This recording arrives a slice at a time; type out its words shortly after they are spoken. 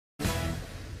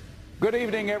Good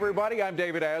evening, everybody. I'm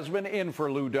David Asman, in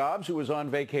for Lou Dobbs, who is on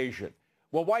vacation.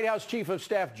 Well, White House Chief of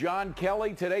Staff John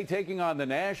Kelly today taking on the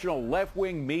national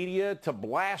left-wing media to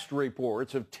blast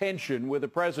reports of tension with the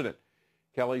president.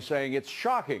 Kelly saying it's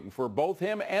shocking for both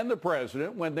him and the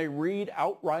president when they read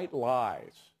outright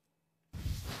lies.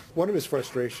 One of his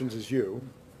frustrations is you,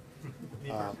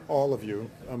 all of you.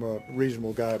 I'm a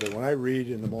reasonable guy, but when I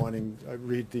read in the morning, I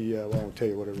read well, I won't tell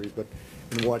you what I read, but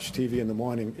and watch TV in the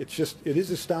morning, it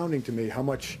is astounding to me how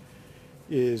much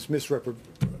is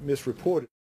misreported.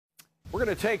 We're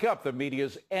going to take up the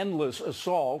media's endless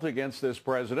assault against this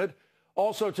president.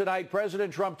 Also tonight,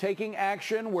 President Trump taking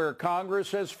action where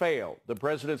Congress has failed. The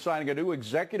president signing a new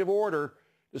executive order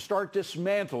to start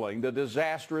dismantling the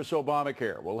disastrous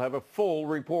Obamacare. We'll have a full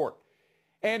report.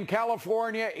 And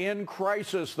California in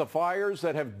crisis. The fires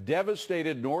that have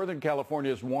devastated Northern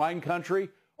California's wine country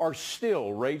are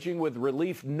still raging with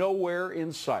relief nowhere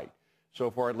in sight. So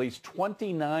far, at least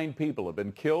 29 people have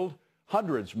been killed.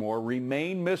 Hundreds more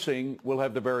remain missing. We'll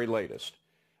have the very latest.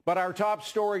 But our top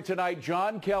story tonight,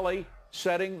 John Kelly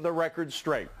setting the record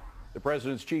straight. The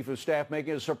president's chief of staff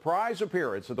making a surprise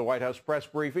appearance at the White House press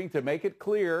briefing to make it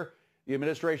clear the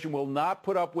administration will not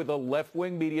put up with the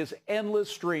left-wing media's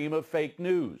endless stream of fake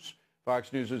news.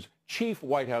 Fox News' chief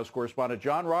White House correspondent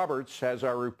John Roberts has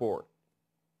our report.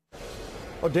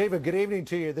 Well, David, good evening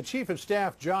to you. The Chief of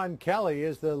Staff, John Kelly,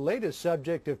 is the latest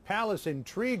subject of palace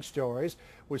intrigue stories,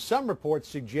 with some reports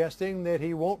suggesting that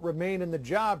he won't remain in the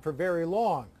job for very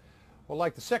long. Well,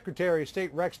 like the Secretary of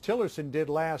State Rex Tillerson did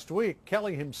last week,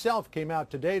 Kelly himself came out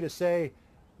today to say,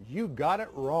 "You got it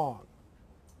wrong."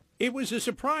 It was a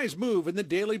surprise move in the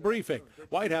daily briefing.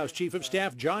 White House Chief of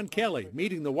Staff John Kelly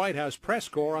meeting the White House press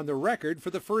corps on the record for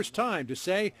the first time to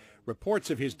say reports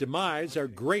of his demise are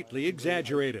greatly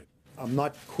exaggerated. I'm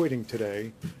not quitting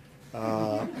today.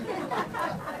 I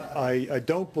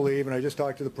don't believe, and I just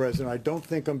talked to the president, I don't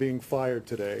think I'm being fired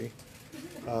today.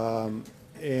 I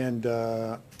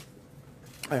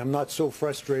am not so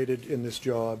frustrated in this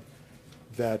job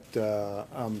that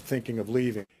I'm thinking of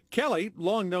leaving. Kelly,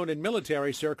 long known in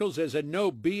military circles as a no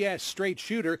BS straight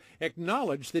shooter,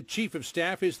 acknowledged that Chief of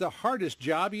Staff is the hardest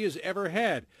job he has ever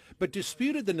had, but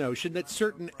disputed the notion that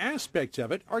certain aspects of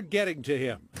it are getting to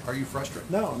him. Are you frustrated?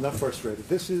 No, I'm not frustrated.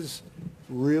 This is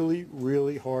really,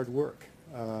 really hard work,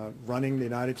 running the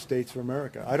United States of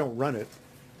America. I don't run it,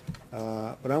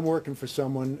 but I'm working for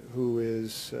someone who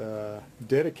is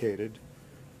dedicated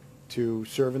to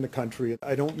serving the country.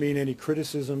 I don't mean any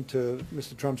criticism to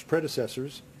Mr. Trump's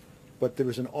predecessors, but there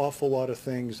was an awful lot of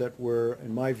things that were,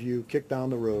 in my view, kicked down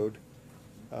the road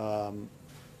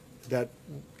that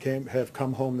have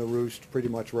come home to roost pretty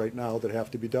much right now that have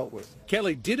to be dealt with.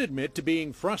 Kelly did admit to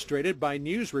being frustrated by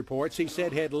news reports he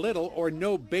said had little or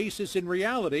no basis in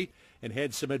reality, and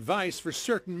had some advice for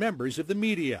certain members of the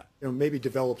media. Maybe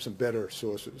develop some better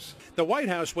sources. The White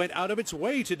House went out of its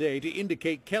way today to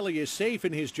indicate Kelly is safe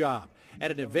in his job. At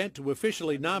an event to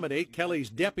officially nominate Kelly's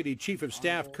Deputy Chief of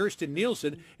Staff, Kirstjen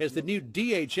Nielsen, as the new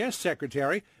DHS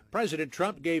Secretary, President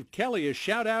Trump gave Kelly a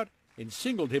shout-out and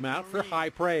singled him out for high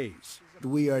praise.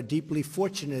 We are deeply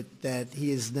fortunate that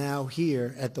he is now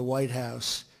here at the White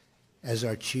House as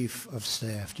our Chief of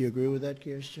Staff. Do you agree with that,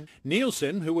 Kirstjen?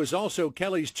 Nielsen, who was also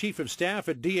Kelly's Chief of Staff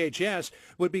at DHS,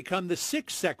 would become the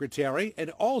 6th Secretary and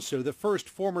also the first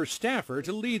former staffer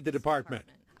to lead the department.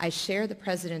 I share the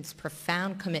President's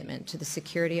profound commitment to the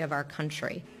security of our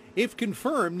country. If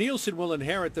confirmed, Nielsen will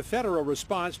inherit the federal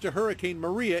response to Hurricane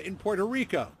Maria in Puerto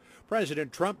Rico.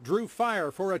 President Trump drew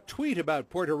fire for a tweet about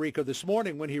Puerto Rico this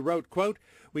morning when he wrote, quote,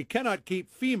 "We cannot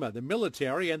keep FEMA, the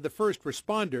military, and the first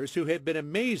responders who have been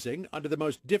amazing under the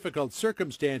most difficult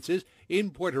circumstances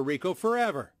in Puerto Rico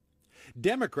forever."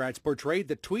 Democrats portrayed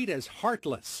the tweet as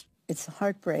heartless. It's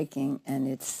heartbreaking, and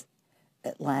it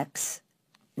lacks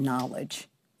knowledge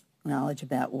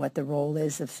about what the role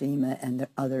is of FEMA and the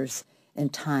others in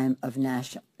time of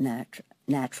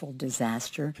natural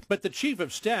disaster. But the Chief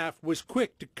of Staff was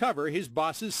quick to cover his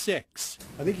boss's 6.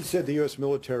 I think he said the U.S.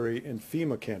 military and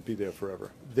FEMA can't be there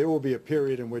forever. There will be a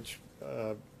period in which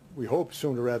we hope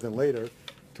sooner rather than later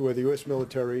to where the U.S.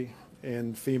 military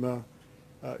and FEMA,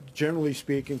 generally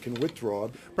speaking, can withdraw.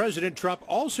 President Trump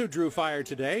also drew fire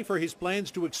today for his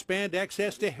plans to expand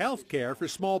access to health care for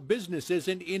small businesses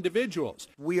and individuals.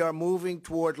 We are moving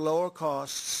toward lower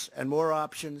costs and more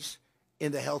options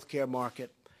in the health care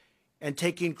market, and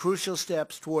taking crucial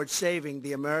steps towards saving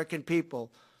the American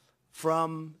people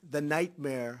from the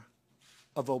nightmare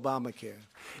of Obamacare.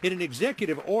 In an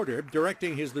executive order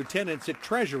directing his lieutenants at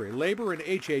Treasury, Labor, and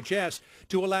HHS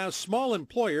to allow small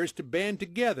employers to band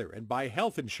together and buy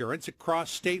health insurance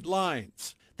across state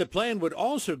lines. The plan would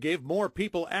also give more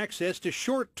people access to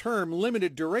short-term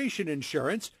limited duration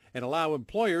insurance and allow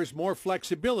employers more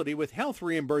flexibility with health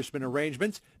reimbursement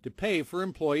arrangements to pay for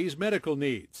employees' medical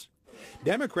needs.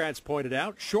 Democrats pointed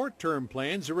out short-term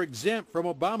plans are exempt from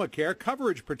Obamacare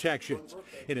coverage protections.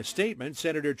 In a statement,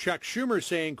 Senator Chuck Schumer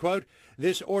saying, quote,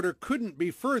 "This order couldn't be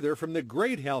further from the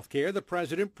great health care the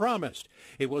president promised.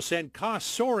 It will send costs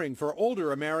soaring for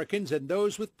older Americans and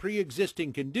those with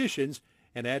pre-existing conditions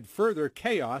and add further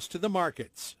chaos to the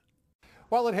markets."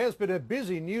 While it has been a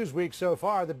busy news week so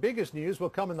far, the biggest news will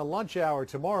come in the lunch hour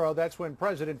tomorrow. That's when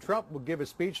President Trump will give a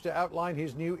speech to outline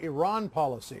his new Iran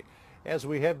policy. As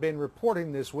we have been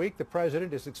reporting this week, the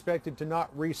president is expected to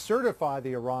not recertify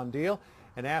the Iran deal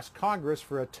and ask Congress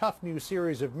for a tough new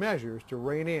series of measures to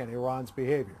rein in Iran's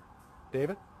behavior.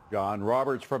 David? John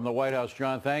Roberts from the White House.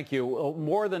 John, thank you.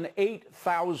 More than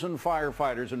 8,000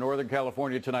 firefighters in Northern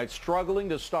California tonight struggling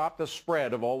to stop the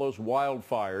spread of all those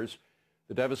wildfires.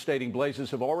 The devastating blazes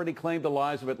have already claimed the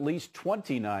lives of at least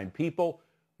 29 people,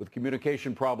 with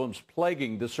communication problems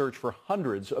plaguing the search for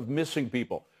hundreds of missing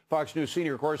people. Fox News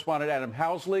senior correspondent Adam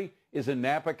Housley is in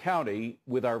Napa County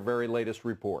with our very latest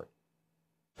report.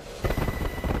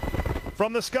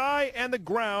 From the sky and the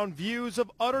ground, views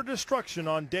of utter destruction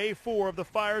on day 4 of the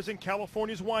fires in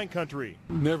California's wine country.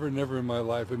 Never in my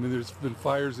life. I mean, there's been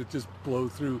fires that just blow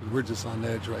through. We're just on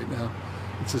edge right now.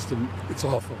 It's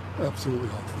awful, absolutely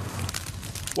awful.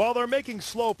 While they're making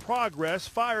slow progress,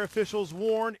 fire officials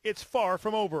warn it's far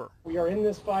from over. We are in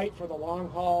this fight for the long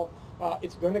haul.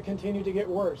 It's going to continue to get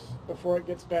worse before it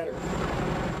gets better.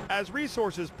 As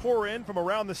resources pour in from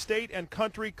around the state and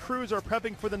country, crews are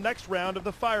prepping for the next round of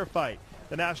the firefight.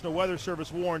 The National Weather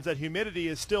Service warns that humidity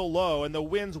is still low and the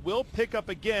winds will pick up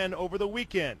again over the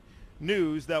weekend.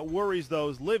 News that worries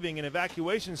those living in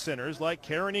evacuation centers like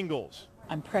Karen Ingalls.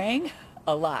 I'm praying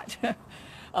a lot,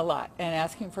 a lot, and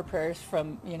asking for prayers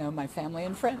from, my family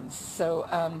and friends. So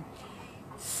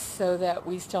that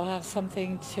we still have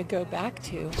something to go back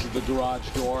to. The garage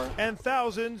door. And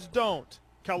thousands don't.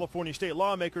 California state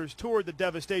lawmakers toured the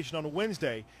devastation on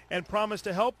Wednesday and promised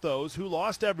to help those who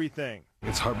lost everything.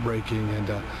 It's heartbreaking,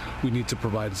 and we need to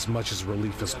provide as much as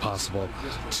relief as possible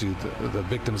to the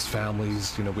victims'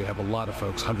 families. We have a lot of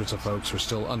folks, hundreds of folks who are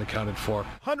still unaccounted for.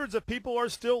 Hundreds of people are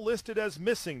still listed as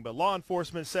missing, but law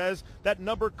enforcement says that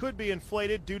number could be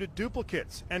inflated due to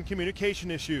duplicates and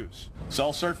communication issues.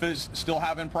 Cell service still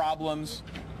having problems.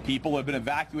 People have been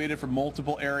evacuated from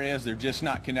multiple areas. They're just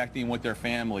not connecting with their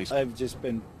families. I've just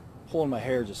been pulling my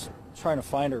hair, just trying to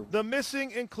find her. The missing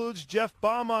includes Jeff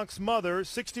Baumonk's mother,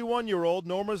 61-year-old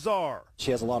Norma Czar. She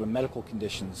has a lot of medical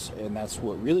conditions, and that's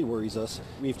what really worries us.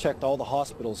 We've checked all the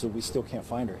hospitals, and we still can't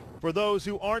find her. For those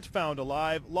who aren't found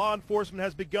alive, law enforcement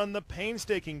has begun the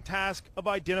painstaking task of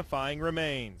identifying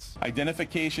remains.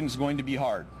 Identification is going to be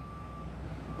hard.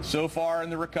 So far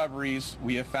in the recoveries,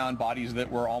 we have found bodies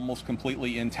that were almost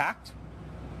completely intact,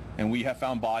 and we have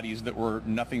found bodies that were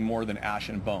nothing more than ash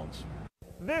and bones.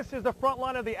 This is the front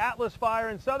line of the Atlas fire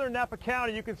in southern Napa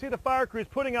County. You can see the fire crews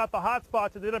putting out the hot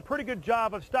spots and did a pretty good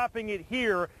job of stopping it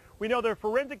here. We know there are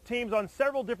forensic teams on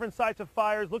several different sites of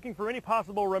fires looking for any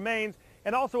possible remains,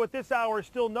 and also at this hour,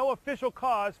 still no official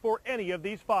cause for any of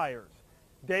these fires.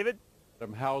 David?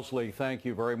 Adam Housley, thank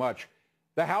you very much.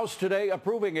 The House today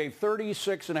approving a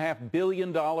 $36.5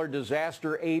 billion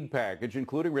disaster aid package,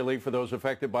 including relief for those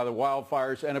affected by the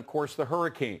wildfires and, of course, the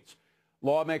hurricanes.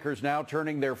 Lawmakers now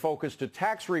turning their focus to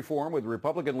tax reform, with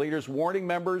Republican leaders warning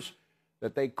members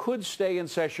that they could stay in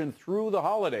session through the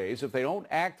holidays if they don't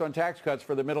act on tax cuts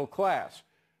for the middle class.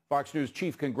 Fox News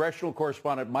chief congressional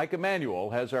correspondent Mike Emanuel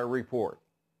has our report.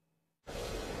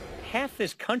 Half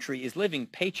this country is living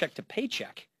paycheck to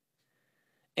paycheck.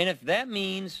 And if that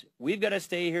means we've got to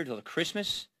stay here till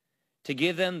Christmas to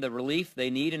give them the relief they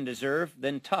need and deserve,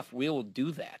 then tough, we will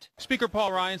do that. Speaker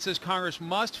Paul Ryan says Congress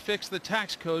must fix the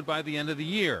tax code by the end of the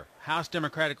year. House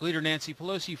Democratic leader Nancy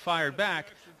Pelosi fired back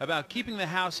about keeping the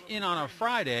House in on a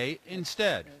Friday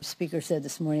instead. The Speaker said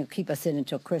this morning he'll keep us in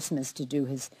until Christmas to do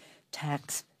his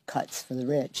tax cuts for the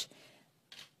rich.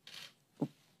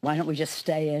 Why don't we just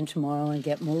stay in tomorrow and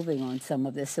get moving on some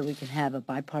of this so we can have a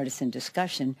bipartisan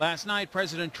discussion? Last night,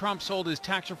 President Trump sold his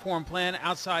tax reform plan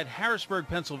outside Harrisburg,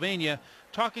 Pennsylvania,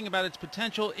 talking about its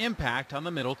potential impact on the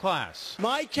middle class.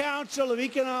 My Council of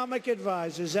Economic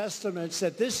Advisors estimates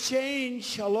that this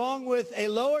change, along with a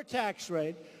lower tax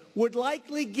rate, would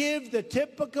likely give the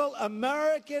typical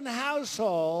American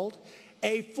household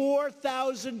a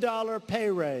 $4,000 pay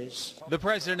raise. The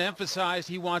president emphasized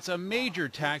he wants a major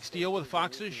tax deal with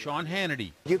Fox's Sean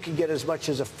Hannity. You can get as much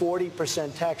as a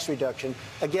 40% tax reduction.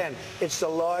 Again, it's the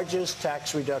largest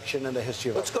tax reduction in the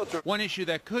history of our country. One issue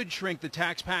that could shrink the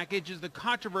tax package is the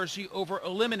controversy over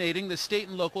eliminating the state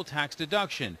and local tax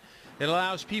deduction. It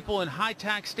allows people in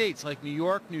high-tax states like New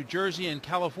York, New Jersey, and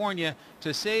California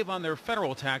to save on their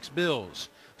federal tax bills.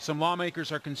 Some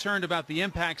lawmakers are concerned about the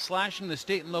impact slashing the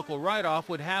state and local write-off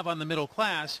would have on the middle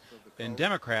class, and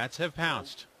Democrats have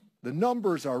pounced. The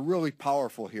numbers are really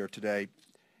powerful here today,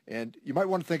 and you might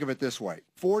want to think of it this way.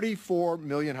 44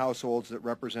 million households that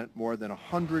represent more than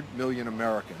 100 million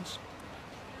Americans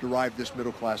derive this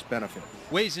middle-class benefit.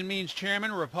 Ways and Means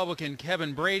Chairman Republican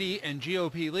Kevin Brady and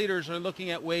GOP leaders are looking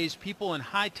at ways people in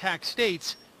high-tax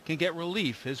states can get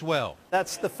relief as well.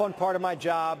 That's the fun part of my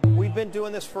job. We've been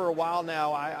doing this for a while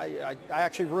now. I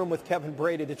actually room with Kevin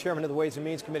Brady, the chairman of the Ways and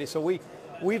Means Committee, so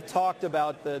we've talked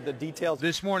about the details.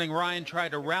 This morning, Ryan tried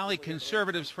to rally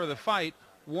conservatives for the fight,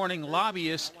 warning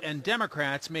lobbyists and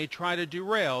Democrats may try to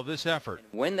derail this effort.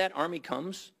 When that army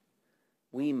comes,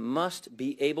 we must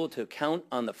be able to count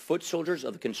on the foot soldiers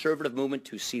of the conservative movement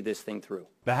to see this thing through.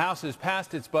 The House has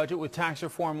passed its budget with tax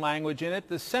reform language in it.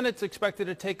 The Senate's expected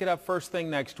to take it up first thing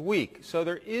next week. So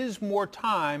there is more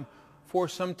time for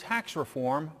some tax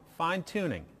reform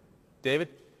fine-tuning. David?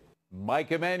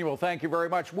 Mike Emanuel, thank you very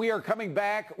much. We are coming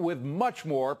back with much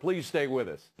more. Please stay with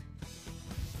us.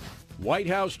 White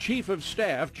House Chief of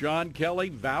Staff John Kelly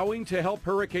vowing to help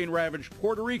hurricane-ravaged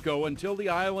Puerto Rico until the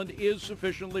island is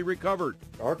sufficiently recovered.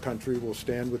 Our country will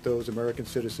stand with those American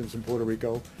citizens in Puerto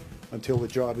Rico until the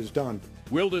job is done.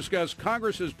 We'll discuss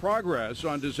Congress's progress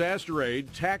on disaster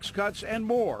aid, tax cuts, and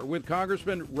more with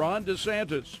Congressman Ron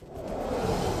DeSantis.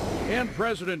 And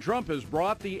President Trump has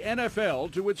brought the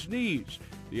NFL to its knees.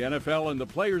 The NFL and the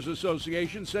Players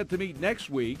Association set to meet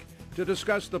next week to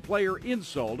discuss the player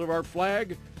insult of our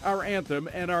flag, our anthem,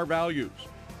 and our values.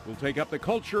 We'll take up the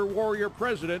culture warrior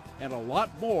president and a lot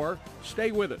more.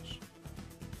 Stay with us.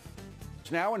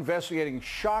 It's now investigating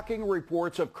shocking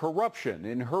reports of corruption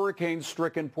in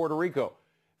hurricane-stricken Puerto Rico.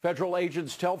 Federal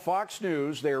agents tell Fox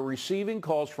News they are receiving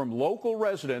calls from local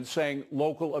residents saying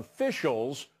local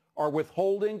officials are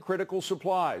withholding critical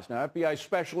supplies. Now, FBI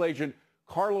Special Agent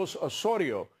Carlos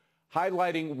Osorio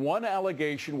highlighting one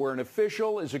allegation where an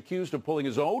official is accused of pulling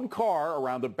his own car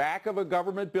around the back of a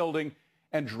government building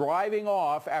and driving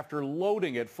off after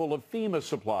loading it full of FEMA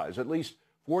supplies. At least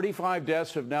 45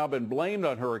 deaths have now been blamed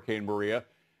on Hurricane Maria.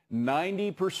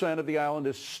 90% of the island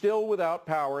is still without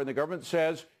power, and the government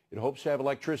says it hopes to have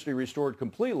electricity restored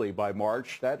completely by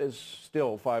March. That is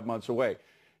still 5 months away.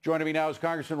 Joining me now is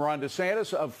Congressman Ron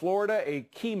DeSantis of Florida, a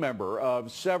key member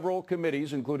of several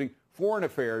committees, including Foreign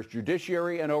Affairs,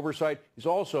 Judiciary, and Oversight. He's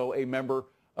also a member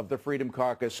of the Freedom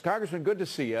Caucus. Congressman, good to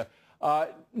see you.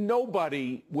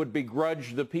 Nobody would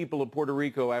begrudge the people of Puerto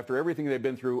Rico after everything they've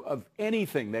been through of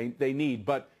anything they need.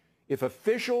 But if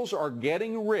officials are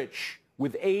getting rich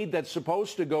with aid that's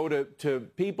supposed to go to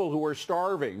people who are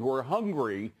starving, who are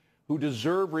hungry, who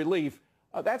deserve relief,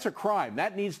 that's a crime.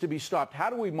 That needs to be stopped. How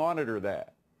do we monitor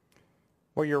that?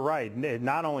 Well, you're right. It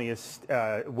not only is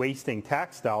wasting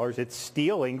tax dollars, it's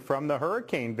stealing from the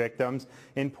hurricane victims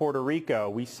in Puerto Rico.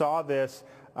 We saw this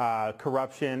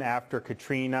corruption after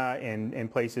Katrina in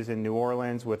places in New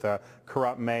Orleans with a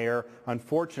corrupt mayor.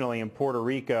 Unfortunately, in Puerto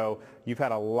Rico, you've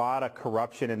had a lot of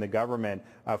corruption in the government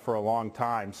for a long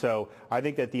time. So I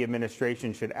think that the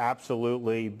administration should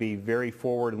absolutely be very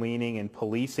forward-leaning in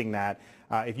policing that.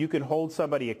 If you can hold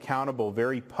somebody accountable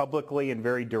very publicly and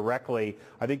very directly,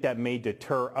 I think that may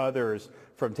deter others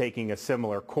from taking a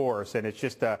similar course. And it's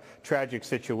just a tragic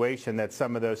situation that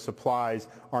some of those supplies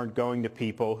aren't going to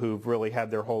people who've really had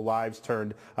their whole lives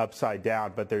turned upside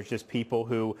down. But there's just people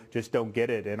who just don't get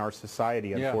it in our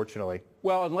society, unfortunately. Yeah.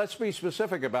 Well, and let's be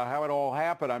specific about how it all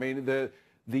happened. I mean,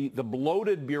 the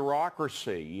bloated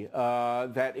bureaucracy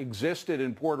that existed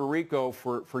in Puerto Rico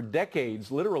for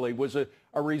decades literally was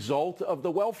a result of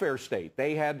the welfare state.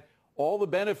 They had all the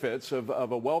benefits of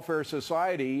a welfare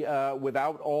society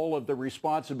without all of the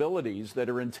responsibilities that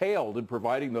are entailed in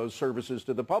providing those services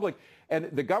to the public. And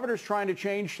the governor's trying to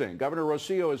change things. Governor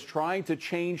Rosillo is trying to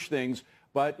change things,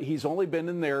 but he's only been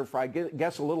in there for, I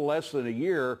guess, a little less than a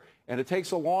year, and it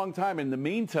takes a long time. In the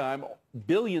meantime,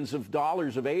 billions of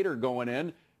dollars of aid are going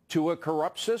in to a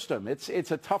corrupt system. It's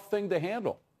a tough thing to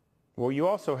handle. Well, you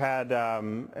also had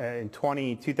in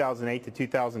 2008 to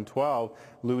 2012,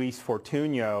 Luis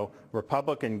Fortuño,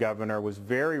 Republican governor, was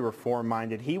very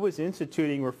reform-minded. He was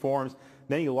instituting reforms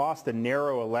Then he lost a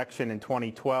narrow election in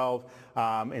 2012.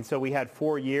 And so we had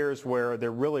 4 years where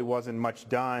there really wasn't much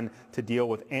done to deal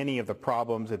with any of the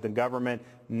problems at the government.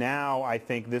 Now I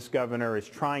think this governor is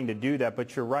trying to do that,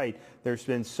 but you're right. There's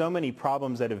been so many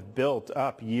problems that have built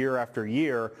up year after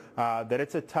year that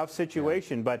it's a tough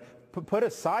situation. But put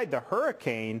aside the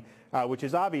hurricane, which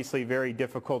is obviously very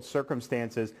difficult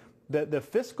circumstances, the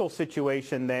fiscal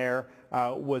situation there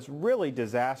was really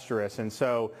disastrous. And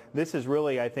so this is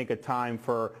really, I think, a time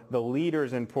for the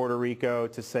leaders in Puerto Rico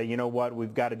to say, you know what,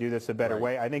 we've got to do this a better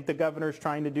way. I think the governor's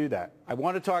trying to do that. I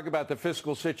want to talk about the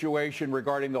fiscal situation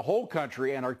regarding the whole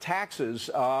country and our taxes.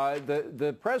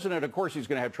 The president, of course, he's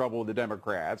going to have trouble with the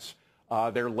Democrats.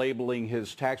 They're labeling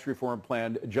his tax reform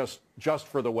plan just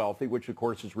for the wealthy, which, of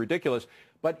course, is ridiculous.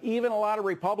 But even a lot of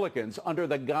Republicans, under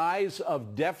the guise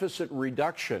of deficit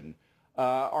reduction,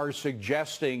 are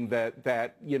suggesting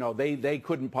that you know, they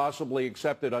couldn't possibly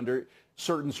accept it under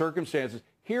certain circumstances.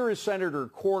 Here is Senator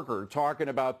Corker talking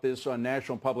about this on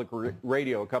National Public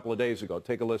Radio a couple of days ago.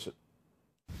 Take a listen.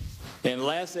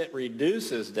 Unless it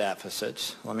reduces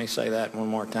deficits, let me say that one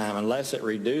more time, unless it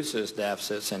reduces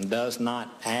deficits and does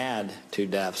not add to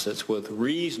deficits with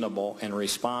reasonable and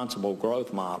responsible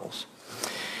growth models,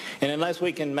 and unless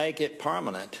we can make it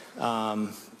permanent, I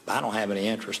don't have any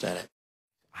interest in it.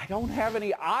 I don't have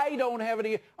any. I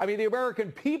mean, the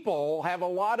American people have a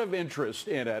lot of interest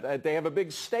in it. They have a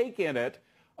big stake in it.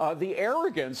 The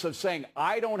arrogance of saying,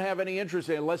 I don't have any interest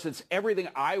in it unless it's everything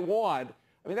I want.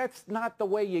 I mean, that's not the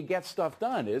way you get stuff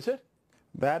done, is it?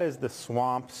 That is the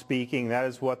swamp speaking. That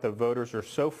is what the voters are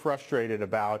so frustrated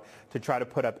about, to try to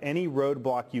put up any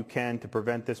roadblock you can to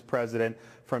prevent this president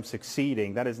from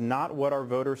succeeding. That is not what our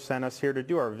voters sent us here to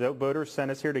do. Our voters sent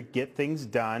us here to get things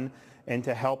done and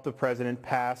to help the president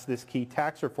pass this key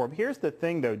tax reform. Here's the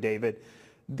thing, though, David.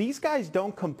 These guys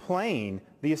don't complain.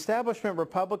 The establishment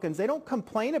Republicans, they don't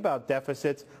complain about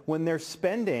deficits when they're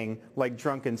spending like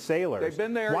drunken sailors. They've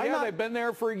been there. They've been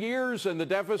there for years, and the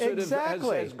deficit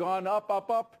has gone up, up,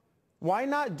 up. Why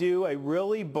not do a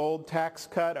really bold tax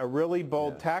cut, a really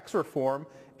bold tax reform,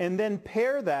 and then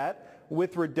pair that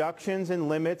with reductions and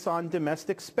limits on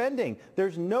domestic spending?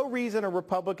 There's no reason a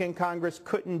Republican Congress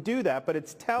couldn't do that, but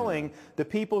it's telling the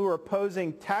people who are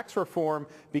opposing tax reform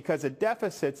because of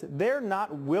deficits, they're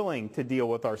not willing to deal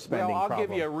with our spending problem. I'll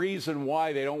give you a reason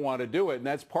why they don't want to do it, and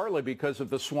that's partly because of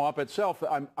the swamp itself.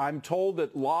 I'm told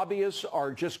that lobbyists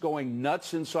are just going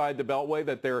nuts inside the Beltway,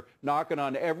 that they're knocking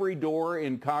on every door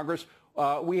in Congress.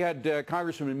 We had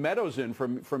Congressman Maddow in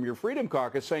from your Freedom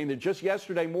Caucus saying that just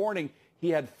yesterday morning he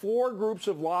had 4 groups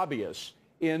of lobbyists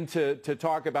in to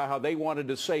talk about how they wanted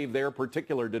to save their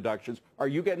particular deductions. Are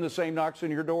you getting the same knocks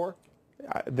on your door?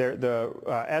 The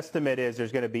estimate is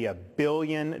there's going to be $1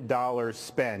 billion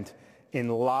spent in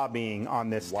lobbying on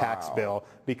this tax bill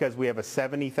because we have a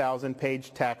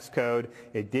 70,000-page tax code.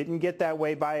 It didn't get that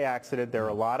way by accident. There are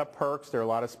a lot of perks. There are a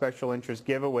lot of special interest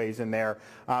giveaways in there.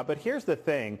 But here's the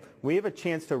thing. We have a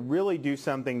chance to really do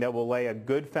something that will lay a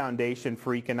good foundation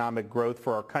for economic growth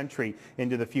for our country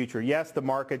into the future. Yes, the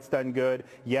market's done good.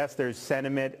 Yes, there's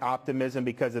sentiment, optimism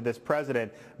because of this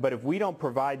president. But if we don't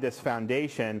provide this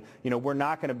foundation, you know, we're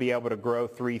not going to be able to grow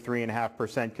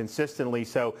 3.5% consistently.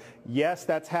 So, yes,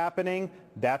 that's happening.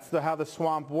 That's how the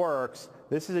swamp works.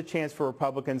 This is a chance for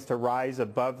Republicans to rise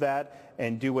above that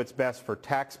and do what's best for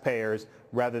taxpayers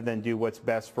rather than do what's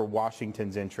best for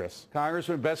Washington's interests.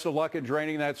 Congressman, best of luck in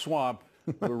draining that swamp.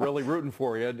 We're really rooting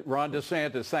for you. Ron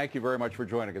DeSantis, thank you very much for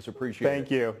joining us. Appreciate it.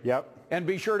 Thank you. Yep. And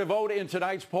be sure to vote in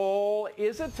tonight's poll.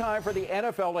 Is it time for the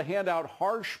NFL to hand out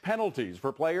harsh penalties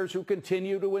for players who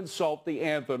continue to insult the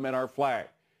anthem and our flag?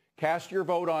 Cast your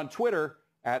vote on Twitter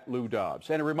 @LouDobbs.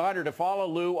 And a reminder to follow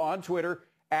Lou on Twitter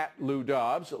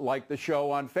 @LouDobbs. Like the show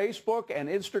on Facebook and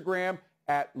Instagram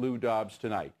 @LouDobbs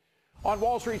tonight. On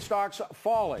Wall Street, stocks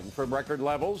falling from record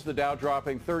levels. The Dow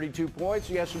dropping 32 points.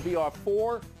 The S&P off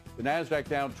 4. The Nasdaq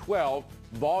down 12.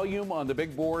 Volume on the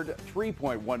big board,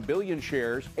 3.1 billion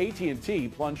shares. AT&T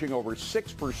plunging over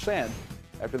 6%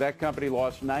 after that company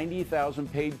lost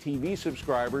 90,000 paid TV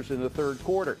subscribers in the third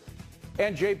quarter.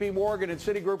 And J.P. Morgan and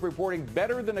Citigroup reporting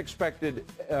better than expected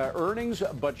earnings,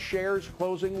 but shares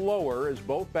closing lower as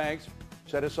both banks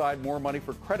set aside more money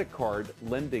for credit card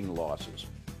lending losses.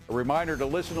 A reminder to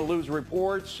listen to Lou's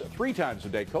reports 3 times a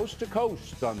day, coast to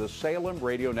coast, on the Salem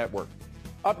Radio Network.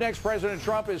 Up next, President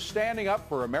Trump is standing up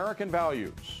for American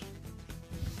values.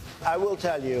 I will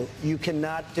tell you, you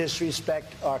cannot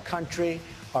disrespect our country,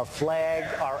 our flag,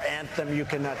 our anthem. You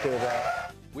cannot do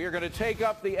that. We are going to take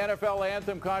up the NFL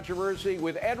anthem controversy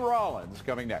with Ed Rollins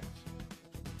coming next.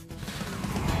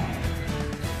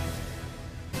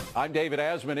 I'm David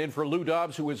Asman in for Lou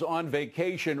Dobbs, who is on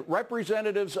vacation.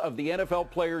 Representatives of the NFL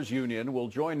Players Union will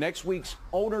join next week's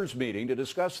owners meeting to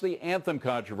discuss the anthem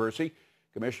controversy.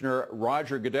 Commissioner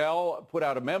Roger Goodell put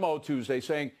out a memo Tuesday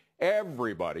saying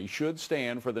everybody should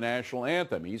stand for the national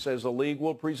anthem. He says the league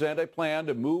will present a plan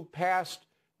to move past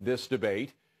this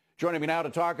debate. Joining me now to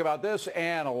talk about this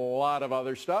and a lot of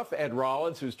other stuff, Ed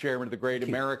Rollins, who's chairman of the Great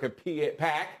America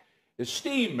PAC,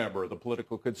 esteemed member of the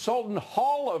Political Consultant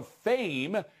Hall of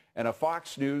Fame, and a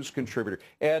Fox News contributor.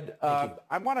 Ed,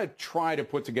 I want to try to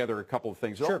put together a couple of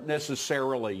things. They don't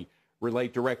necessarily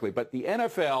relate directly, but the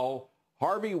NFL,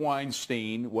 Harvey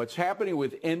Weinstein, what's happening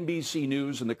with NBC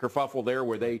News and the kerfuffle there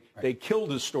where they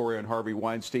killed his story on Harvey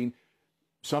Weinstein.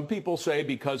 Some people say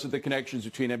because of the connections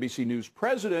between NBC News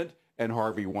president and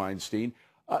Harvey Weinstein.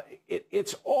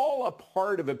 It's all a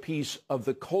part of a piece of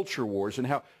the culture wars and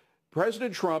how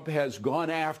President Trump has gone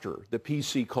after the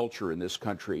PC culture in this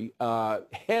country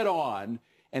head on,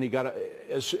 and he got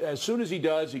as soon as he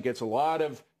does, he gets a lot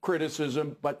of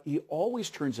criticism, but he always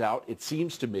turns out, it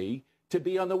seems to me, to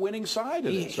be on the winning side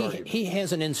of this argument. He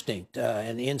has an instinct,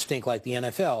 and the instinct like the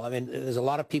NFL. I mean, there's a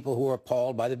lot of people who are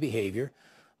appalled by the behavior.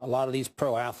 A lot of these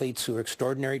pro athletes who are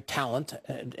extraordinary talent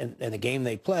in the game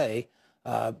they play,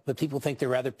 but people think they're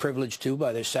rather privileged too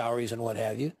by their salaries and what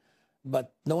have you.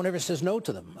 But no one ever says no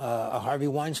to them. Harvey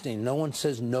Weinstein, no one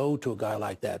says no to a guy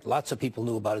like that. Lots of people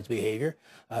knew about his behavior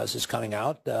as it's coming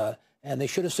out, and they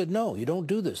should have said, no, you don't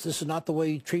do this. This is not the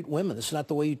way you treat women. This is not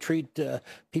the way you treat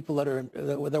people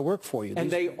that work for you.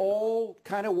 And they all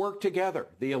kind of work together.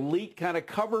 The elite kind of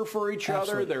cover for each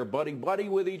other. They're buddy-buddy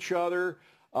with each other.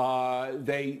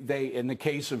 They in the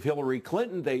case of Hillary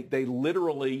Clinton, they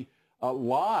literally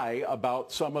lie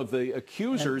about some of the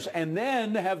accusers and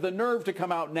then have the nerve to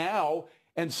come out now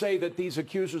and say that these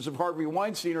accusers of Harvey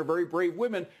Weinstein are very brave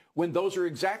women when those are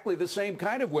exactly the same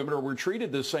kind of women or were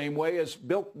treated the same way as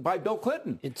by Bill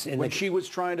Clinton when she was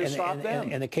trying to stop them.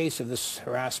 In the case of this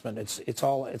harassment, it's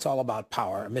all about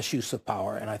power, misuse of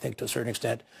power, and I think to a certain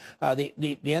extent, the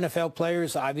NFL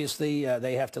players, obviously,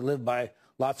 they have to live by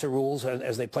lots of rules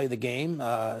as they play the game.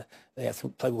 They have to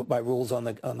play by rules on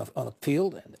the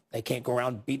field. They can't go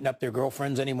around beating up their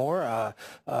girlfriends anymore,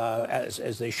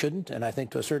 as they shouldn't. And I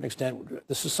think to a certain extent,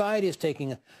 the society is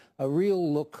taking a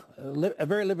real look, a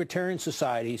very libertarian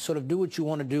society. Sort of do what you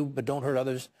want to do, but don't hurt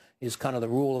others is kind of the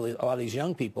rule of a lot of these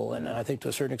young people. And I think to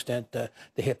a certain extent, the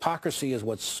hypocrisy is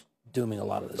what's dooming a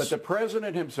lot of this. But the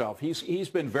president himself, he's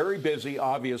been very busy,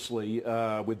 obviously,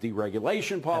 with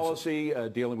deregulation policy,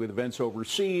 dealing with events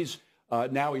overseas.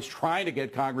 Now he's trying to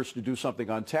get Congress to do something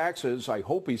on taxes. I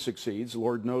hope he succeeds.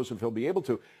 Lord knows if he'll be able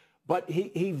to. But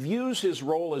he views his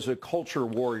role as a culture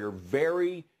warrior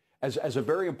as a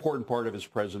very important part of his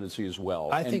presidency as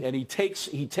well. And he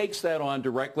takes that on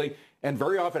directly. And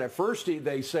very often, at first,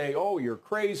 they say, "Oh, you're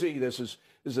crazy. This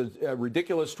is a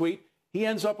ridiculous tweet." He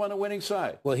ends up on the winning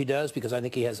side. Well, he does, because I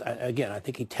think he has, again, I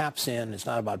think he taps in. It's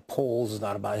not about polls. It's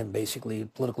not about him basically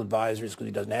political advisors, because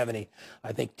he doesn't have any.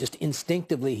 I think just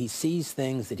instinctively he sees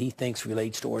things that he thinks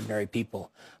relates to ordinary people.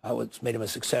 What's made him a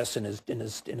success in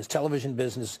his television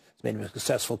business. It's made him a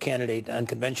successful candidate,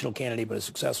 unconventional candidate, but a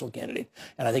successful candidate.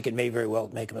 And I think it may very well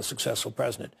make him a successful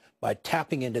president by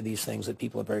tapping into these things that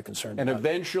people are very concerned about. And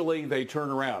eventually they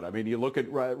turn around. I mean, you look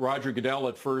at Roger Goodell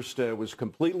at first was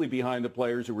completely behind the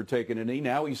players who were taking a knee.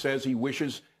 Now he says he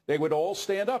wishes they would all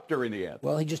stand up during the anthem.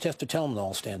 Well, he just has to tell them to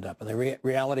all stand up. And the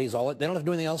reality is they don't have to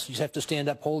do anything else. You just have to stand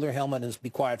up, hold their helmet, and be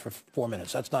quiet for 4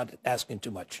 minutes. That's not asking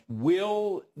too much.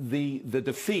 Will the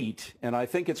defeat, and I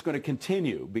think it's going to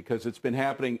continue because it's been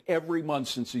happening every month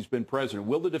since he's been president,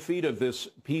 will the defeat of this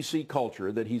PC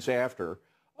culture that he's after,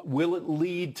 will it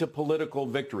lead to political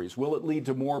victories? Will it lead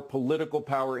to more political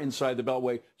power inside the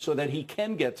Beltway so that he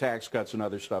can get tax cuts and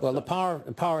other stuff Well, done?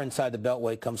 the power inside the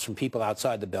Beltway comes from people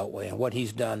outside the Beltway. And what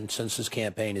he's done since his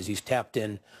campaign is he's tapped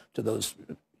in to those,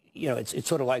 it's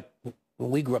sort of like when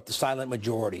we grew up, the silent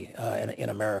majority in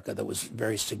America that was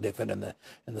very significant in the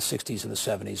 60s and the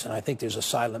 70s. And I think there's a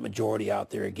silent majority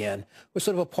out there again. We're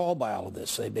sort of appalled by all of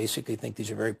this. They basically think these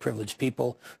are very privileged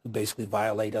people who basically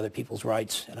violate other people's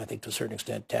rights. And I think to a certain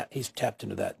extent, he's tapped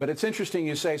into that. But it's interesting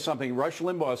you say something. Rush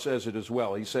Limbaugh says it as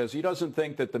well. He says he doesn't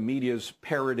think that the media's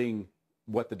parroting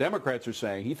what the Democrats are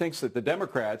saying. He thinks that the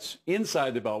Democrats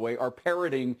inside the Beltway are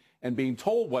parroting and being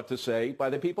told what to say by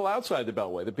the people outside the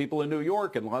Beltway, the people in New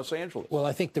York and Los Angeles. Well,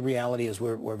 I think the reality is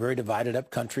we're a very divided up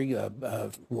country.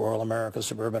 Rural America,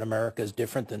 suburban America is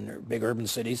different than big urban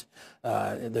cities.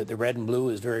 The red and blue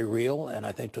is very real, and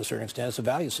I think to a certain extent it's a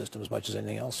value system as much as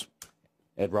anything else.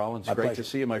 Ed Rollins, My great pleasure. to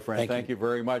see you, my friend. Thank you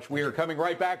very much. We are coming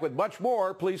right back with much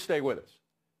more. Please stay with us.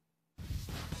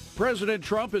 President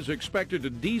Trump is expected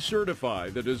to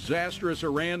decertify the disastrous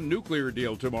Iran nuclear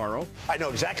deal tomorrow. I know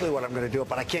exactly what I'm going to do,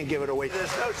 but I can't give it away.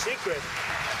 There's no secret.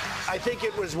 I think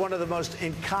it was one of the most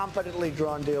incompetently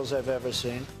drawn deals I've ever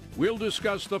seen. We'll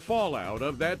discuss the fallout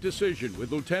of that decision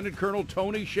with Lieutenant Colonel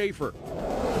Tony Shaffer.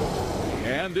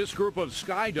 And this group of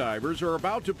skydivers are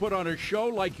about to put on a show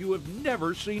like you have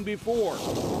never seen before.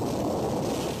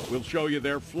 We'll show you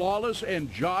their flawless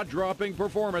and jaw-dropping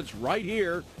performance right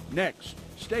here next.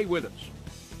 Stay with us.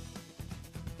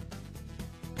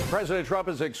 President Trump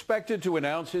is expected to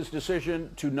announce his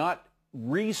decision to not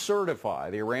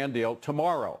recertify the Iran deal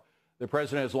tomorrow. The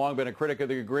president has long been a critic of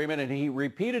the agreement, and he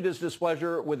repeated his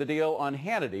displeasure with the deal on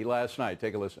Hannity last night.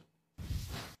 Take a listen.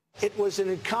 It was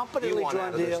an incompetently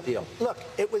drawn deal. Look,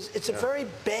 it's a very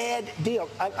bad deal.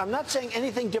 I'm not saying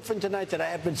anything different tonight that I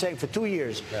have been saying for 2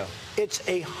 years. Yeah. It's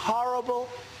a horrible,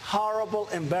 horrible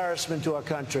embarrassment to our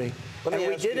country. And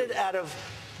we did it out of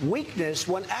weakness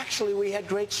when actually we had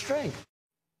great strength.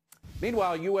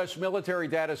 Meanwhile, U.S. military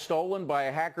data stolen by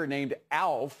a hacker named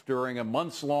Alf during a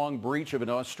months-long breach of an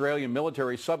Australian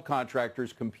military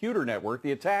subcontractor's computer network.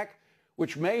 The attack,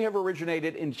 which may have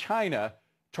originated in China,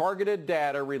 targeted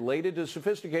data related to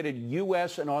sophisticated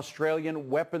U.S. and Australian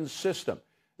weapons system.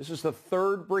 This is the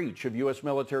third breach of U.S.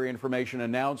 military information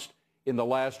announced in the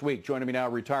last week. Joining me now,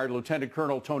 retired Lieutenant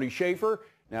Colonel Tony Shaffer,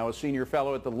 now a senior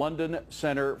fellow at the London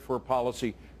Center for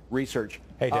Policy Research.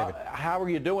 Hey, David. How are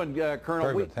you doing, Colonel?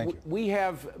 Very good, thank you. We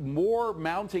have more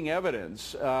mounting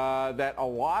evidence that a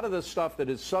lot of the stuff that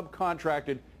is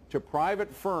subcontracted to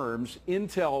private firms,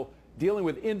 dealing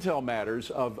with intel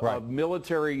matters of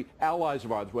military allies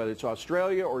of ours, whether it's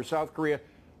Australia or South Korea,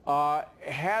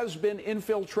 has been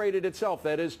infiltrated itself.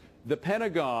 That is, the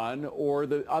Pentagon or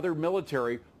the other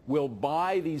military will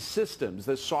buy these systems,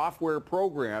 the software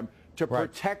program, to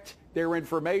protect their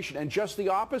information. And just the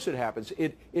opposite happens.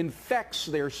 It infects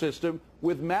their system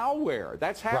with malware.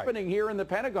 That's happening here in the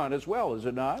Pentagon as well, is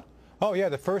it not? Oh, yeah.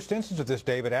 The first instance of this,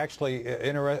 David, actually,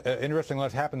 interestingly,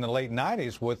 happened in the late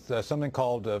 90s with something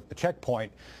called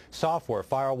Checkpoint software,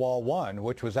 Firewall 1,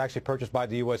 which was actually purchased by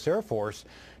the U.S. Air Force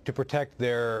to protect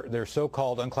their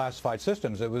so-called unclassified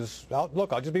systems. It was,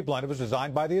 look, I'll just be blunt, it was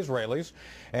designed by the Israelis,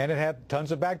 and it had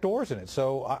tons of backdoors in it.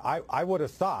 So I would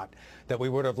have thought that we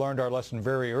would have learned our lesson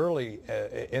very early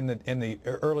in the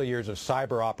early years of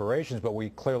cyber operations, but we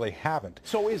clearly haven't.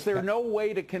 So is there no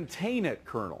way to contain it,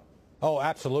 Colonel? Oh,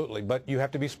 absolutely, but you have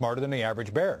to be smarter than the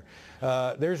average bear.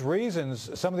 There's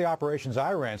reasons some of the operations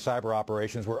I ran, cyber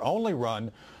operations, were only run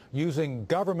using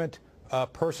government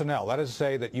personnel. That is to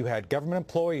say that you had government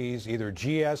employees, either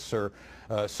GS or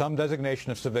some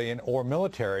designation of civilian or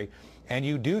military, and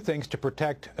you do things to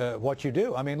protect what you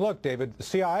do. I mean, look, David, the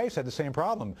CIA's had the same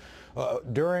problem.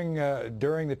 During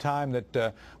the time that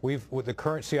the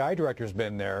current CIA director's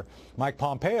been there, Mike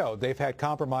Pompeo, they've had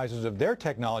compromises of their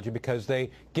technology because they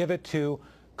give it to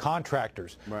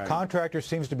contractors. Contractors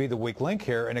seems to be the weak link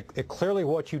here, and it clearly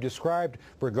what you described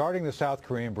regarding the South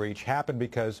Korean breach happened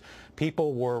because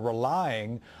people were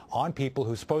relying on people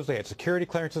who supposedly had security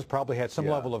clearances, probably had some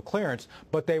level of clearance,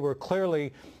 but they were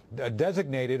clearly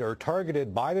designated or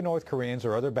targeted by the North Koreans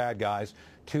or other bad guys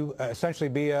to essentially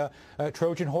be a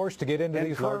Trojan horse to get into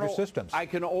these larger systems. I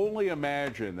can only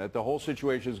imagine that the whole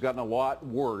situation has gotten a lot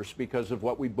worse because of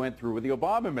what we went through with the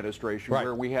Obama administration,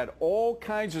 where we had all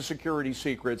kinds of security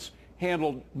secrets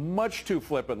handled much too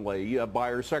flippantly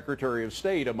by our Secretary of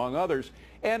State, among others.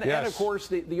 And of course,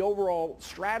 the overall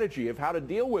strategy of how to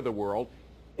deal with the world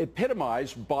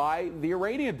epitomized by the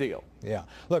Iranian deal. Yeah.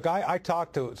 Look, I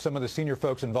talked to some of the senior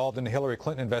folks involved in the Hillary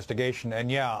Clinton investigation, and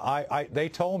they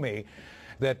told me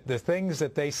that the things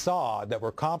that they saw that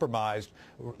were compromised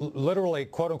literally,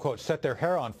 quote unquote, set their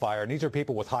hair on fire. And these are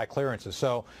people with high clearances.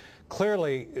 So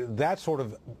clearly that's sort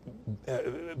of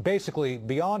basically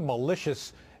beyond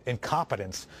malicious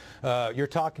incompetence. You're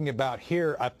talking about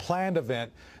here a planned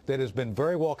event that has been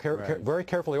very well, very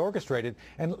carefully orchestrated.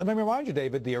 And let me remind you,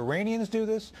 David, the Iranians do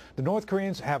this. The North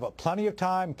Koreans have plenty of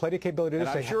time, plenty of capability to do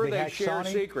this. I'm sure they share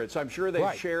secrets. I'm sure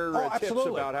they share tips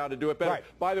about how to do it better.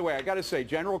 By the way, I got to say,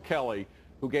 General Kelly,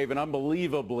 who gave an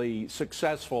unbelievably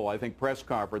successful, I think, press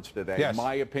conference today, in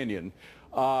my opinion,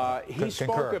 he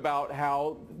spoke about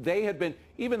how they had been,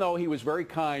 even though he was very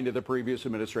kind to the previous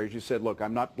administration, he said, look,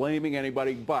 I'm not blaming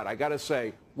anybody, but I got to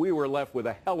say, we were left with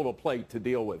a hell of a plate to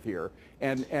deal with here.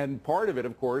 And part of it,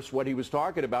 of course, what he was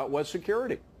talking about was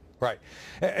security. Right.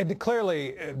 And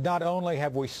clearly, not only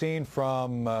have we seen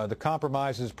from the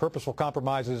compromises, purposeful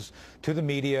compromises to the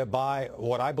media by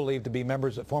what I believe to be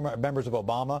former members of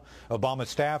Obama's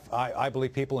staff, I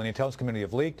believe people in the intelligence community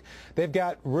have leaked. They've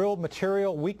got real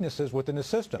material weaknesses within the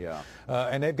system. Yeah.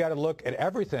 And they've got to look at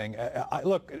everything.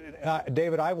 Look,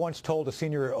 David, I once told a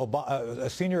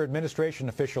senior administration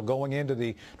official going into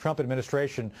the Trump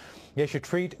administration, they should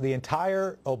treat the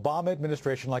entire Obama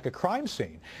administration like a crime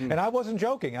scene. And I wasn't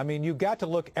joking. I mean, you've got to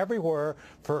look everywhere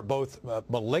for both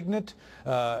malignant,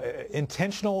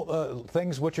 intentional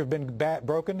things which have been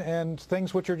broken and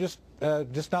things which are just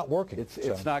not working.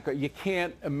 It's not good. You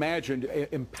can't imagine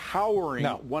empowering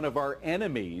one of our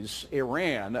enemies,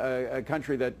 Iran, a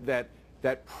country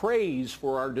that prays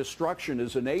for our destruction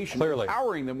as a nation,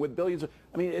 empowering them with billions of,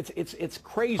 I mean, it's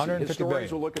crazy.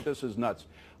 Historians will look at this as nuts.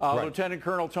 Lieutenant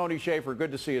Colonel Tony Shaffer,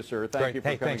 good to see you, sir. Thank you for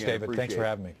coming thanks, David. Thanks for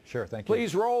having me. Sure, thank you.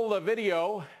 Please roll the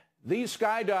video. These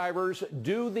skydivers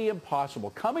do the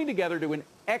impossible, coming together to an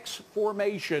X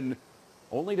formation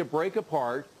only to break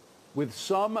apart, with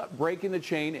some breaking the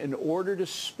chain in order to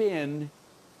spin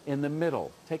in the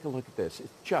middle. Take a look at this.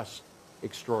 It's just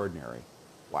extraordinary.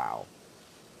 Wow.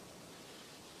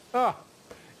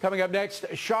 Coming up next,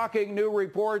 shocking new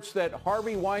reports that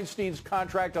Harvey Weinstein's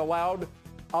contract allowed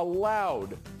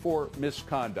for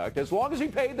misconduct. As long as he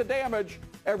paid the damage,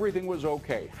 everything was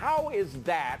okay. How is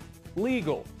that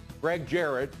legal? Greg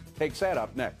Jarrett takes that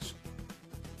up next.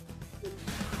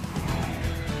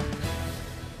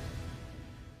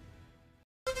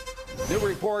 New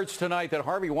reports tonight that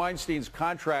Harvey Weinstein's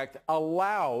contract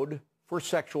allowed for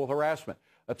sexual harassment.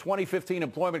 A 2015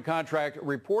 employment contract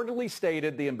reportedly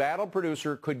stated the embattled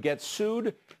producer could get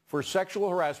sued for sexual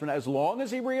harassment as long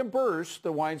as he reimbursed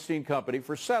the Weinstein Company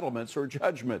for settlements or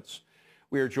judgments.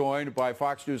 We are joined by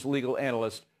Fox News legal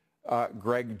analyst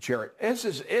Greg Jarrett. This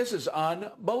is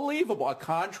unbelievable. A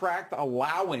contract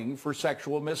allowing for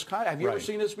sexual misconduct. Have you ever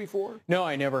seen this before? No,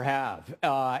 I never have.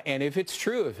 And if it's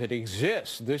true, if it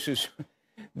exists,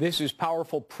 this is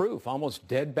powerful proof, almost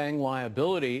dead bang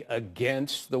liability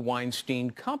against the Weinstein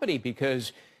Company,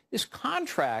 because this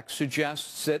contract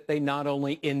suggests that they not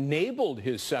only enabled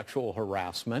his sexual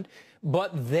harassment,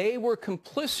 but they were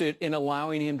complicit in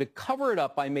allowing him to cover it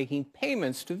up by making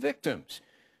payments to victims.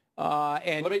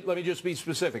 And let me just be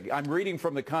specific. I'm reading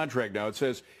from the contract now. It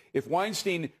says, if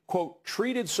Weinstein, quote,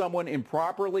 treated someone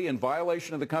improperly in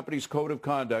violation of the company's code of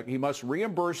conduct, he must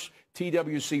reimburse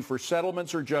TWC for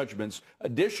settlements or judgments.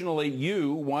 Additionally,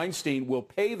 you, Weinstein, will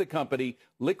pay the company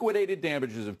liquidated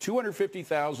damages of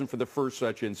 $250,000 for the first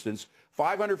such instance,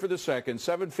 $500 for the second,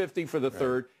 $750 for the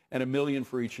third, and $1 million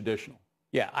for each additional.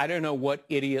 Yeah, I don't know what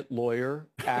idiot lawyer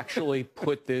actually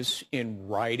put this in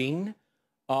writing.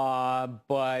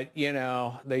 But, you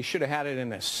know, they should have had it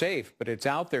in a safe, but it's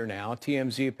out there now.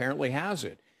 TMZ apparently has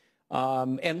it.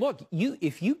 And look,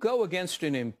 if you go against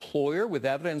an employer with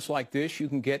evidence like this, you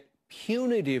can get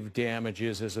punitive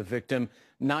damages as a victim,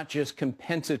 not just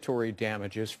compensatory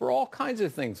damages for all kinds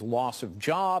of things, loss of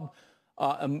job,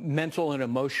 mental and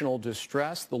emotional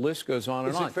distress. The list goes on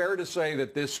and on. Is it fair to say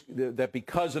that that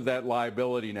because of that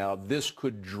liability now, this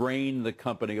could drain the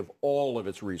company of all of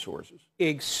its resources?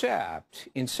 Except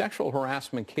in sexual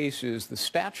harassment cases, the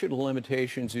statute of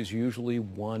limitations is usually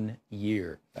 1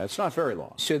 year. That's not very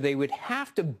long. So they would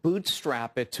have to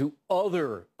bootstrap it to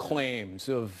other claims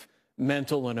of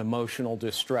mental and emotional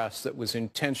distress that was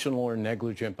intentional or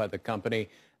negligent by the company.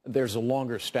 There's a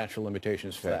longer statute of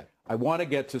limitations for that. I want to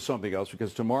get to something else,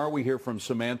 because tomorrow we hear from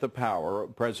Samantha Power,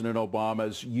 President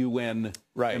Obama's UN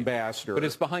ambassador. But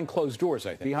it's behind closed doors,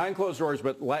 I think. Behind closed doors,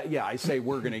 but yeah, I say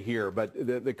we're going to hear, but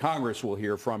the Congress will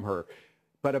hear from her.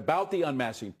 But about the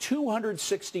unmasking,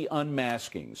 260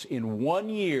 unmaskings in 1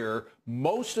 year,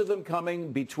 most of them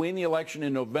coming between the election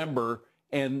in November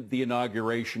and the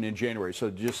inauguration in January. So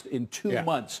just in 2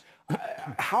 months.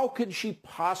 How could she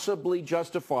possibly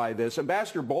justify this?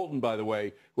 Ambassador Bolton, by the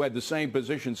way, who had the same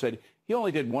position, said he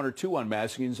only did 1 or 2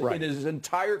 unmaskings in his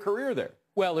entire career there.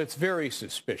 Well, it's very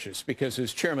suspicious because,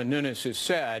 as Chairman Nunes has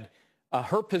said,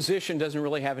 her position doesn't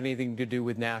really have anything to do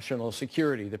with national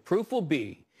security. The proof will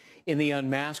be in the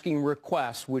unmasking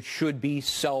requests, which should be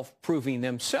self-proving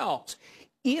themselves.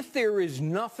 If there is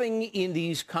nothing in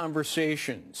these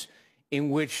conversations in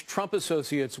which Trump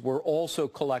associates were also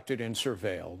collected and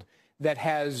surveilled that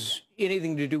has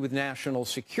anything to do with national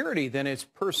security, then it's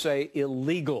per se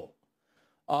illegal.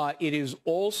 It is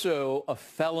also a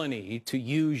felony to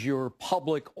use your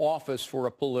public office for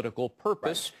a political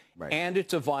purpose, and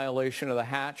it's a violation of the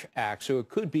Hatch Act, so it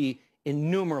could be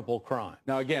innumerable crimes.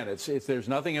 Now, again, there's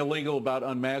nothing illegal about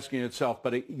unmasking itself,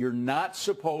 but you're not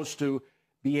supposed to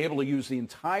be able to use the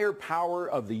entire power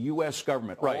of the U.S.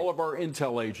 government, all of our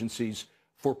intel agencies,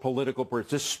 for political purposes,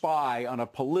 to spy on a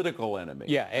political enemy.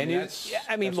 Yeah, and that's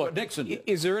look, what Nixon did.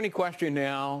 Is there any question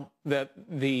now that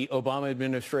the Obama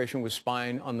administration was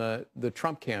spying on the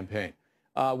Trump campaign?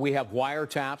 We have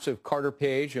wiretaps of Carter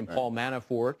Page and Paul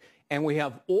Manafort, and we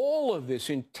have all of this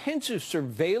intensive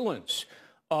surveillance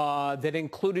that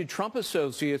included Trump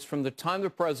associates from the time the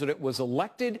president was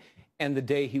elected and the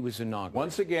day he was inaugurated.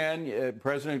 Once again,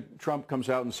 President Trump comes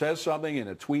out and says something in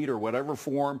a tweet or whatever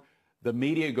form. The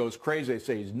media goes crazy. They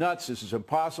say he's nuts. This is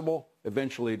impossible.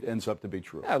 Eventually, it ends up to be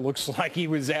true. Yeah, it looks like he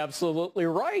was absolutely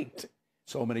right.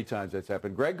 So many times that's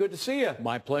happened. Greg, good to see you.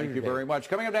 My pleasure. Thank you very much.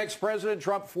 Coming up next, President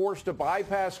Trump forced to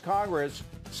bypass Congress,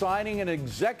 signing an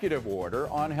executive order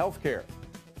on health care.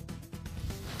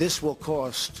 This will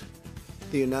cost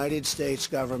the United States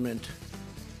government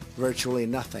virtually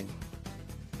nothing,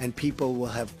 and people will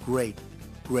have great,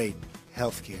 great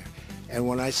health care. And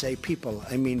when I say people,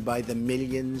 I mean by the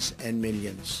millions and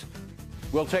millions.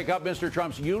 We'll take up Mr.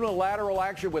 Trump's unilateral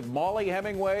action with Molly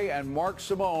Hemingway and Mark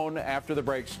Simone after the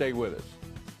break. Stay with us.